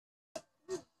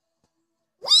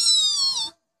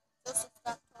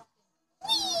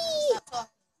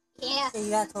Yeah, you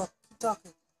gotta talk. Keep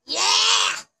talking.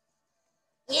 Yeah!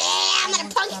 Yeah, I'm gonna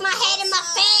punch my head in my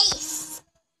face!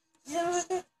 Yeah,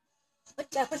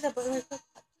 yeah, push that button real quick.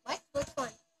 What? Which one?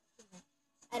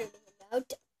 I don't even know.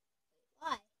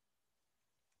 Why?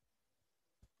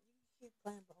 Keep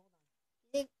playing, but hold on.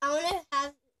 You think I wanna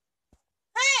have...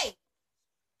 Hey!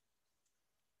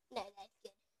 No, that's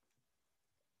good.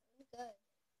 Good.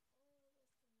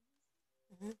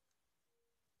 Mm-hmm.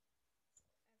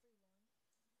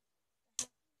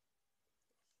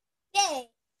 Yay!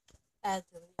 Add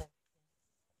to it.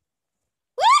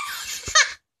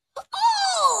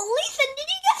 Oh, Lisa, did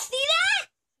you guys see that?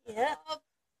 Yeah.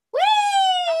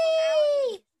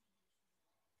 Whee!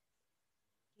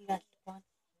 You got fun.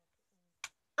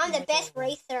 I'm the best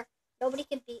racer. Nobody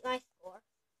can beat my score.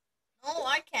 No,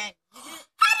 I can't. How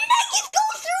did I just go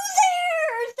through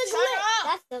there? It's the Shut glitch. up.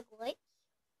 That's the glitch.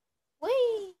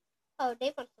 Whee! Oh,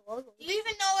 Dave wants to go. Do you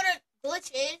even know what a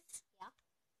glitch is? Yeah.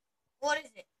 What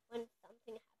is it? When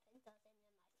something happens, I'll send in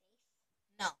my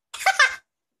face. No.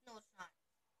 No, it's not.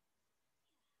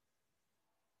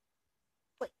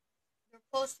 Wait. You're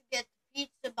supposed to get the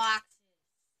pizza boxes.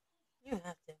 You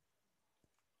have to.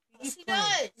 Yes, he playing.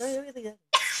 does. No, you really doesn't.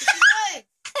 Yes, he does.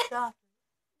 Stop.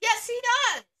 Yes, he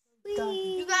does.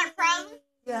 Whee! You got a problem?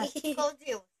 Yeah. Go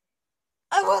deal with it.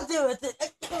 I will deal with it. I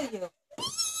kill you.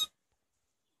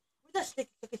 We just stick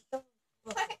to it. Nope.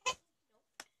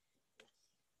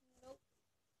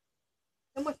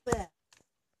 How much for that?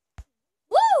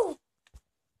 Woo!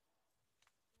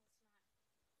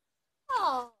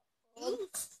 Oh. You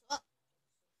suck.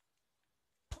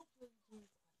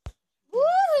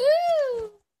 Woohoo!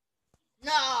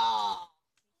 No.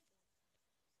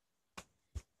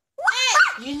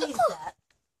 Hey! You need that.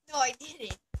 No, I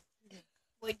didn't.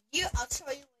 When you, I'll show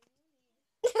you what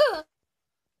you need.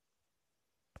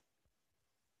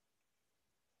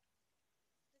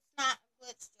 It's not a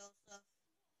glitch, Joseph.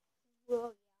 Whoa.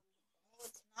 No,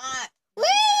 it's not.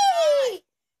 Whee!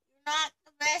 You're not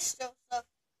the best, Joseph.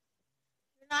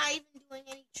 You're not even doing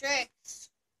any tricks.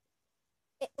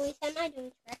 At least I'm not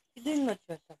doing tricks. You're doing much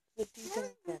yourself. You're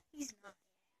doing that. He's not.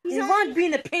 You want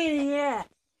being a pain in the ass.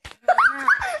 No, I'm not.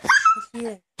 Yes, he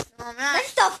is. No, I'm not.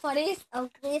 That's the funniest,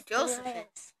 ugliest Joseph thing I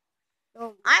is.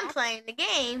 have. I'm playing the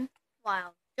game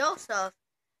while Joseph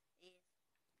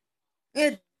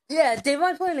is. Yeah,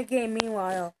 Davon's playing the game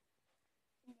meanwhile.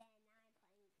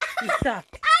 You suck.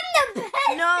 I'm the best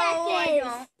No, at I this.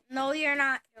 don't. No, you're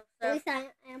not, At Joseph. least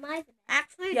am I the best.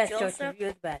 Actually, Yes, Joseph. Joseph,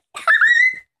 you're the best.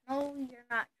 No, you're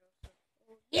not, Joseph.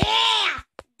 Yeah!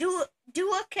 Do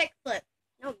a kickflip.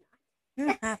 No, I'm not. You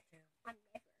don't have to.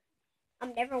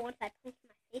 I'm never once I punched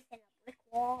my face in a brick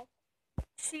wall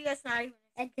See, that's not even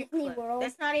a at Disney kickflip. World.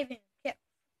 That's not even a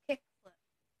kickflip.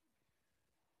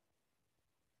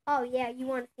 Oh yeah, you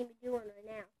want to see me do one right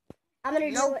now? I'm gonna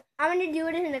do Nope. it. I'm gonna do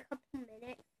it in a couple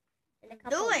minutes.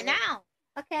 Do it now.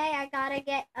 Okay, I gotta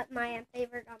get up my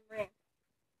favorite ramp.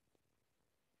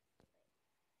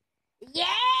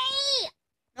 Yay!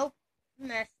 Nope.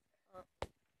 Messed up.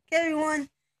 Okay, everyone.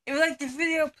 If you like this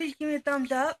video, please give me a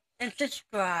thumbs up and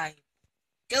subscribe.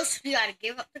 Joseph, you gotta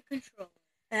give up the controller.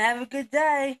 And have a good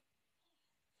day.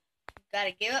 You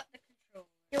gotta give up the controller.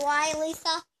 Do I,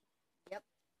 Lisa? Yep.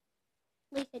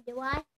 Lisa, do I?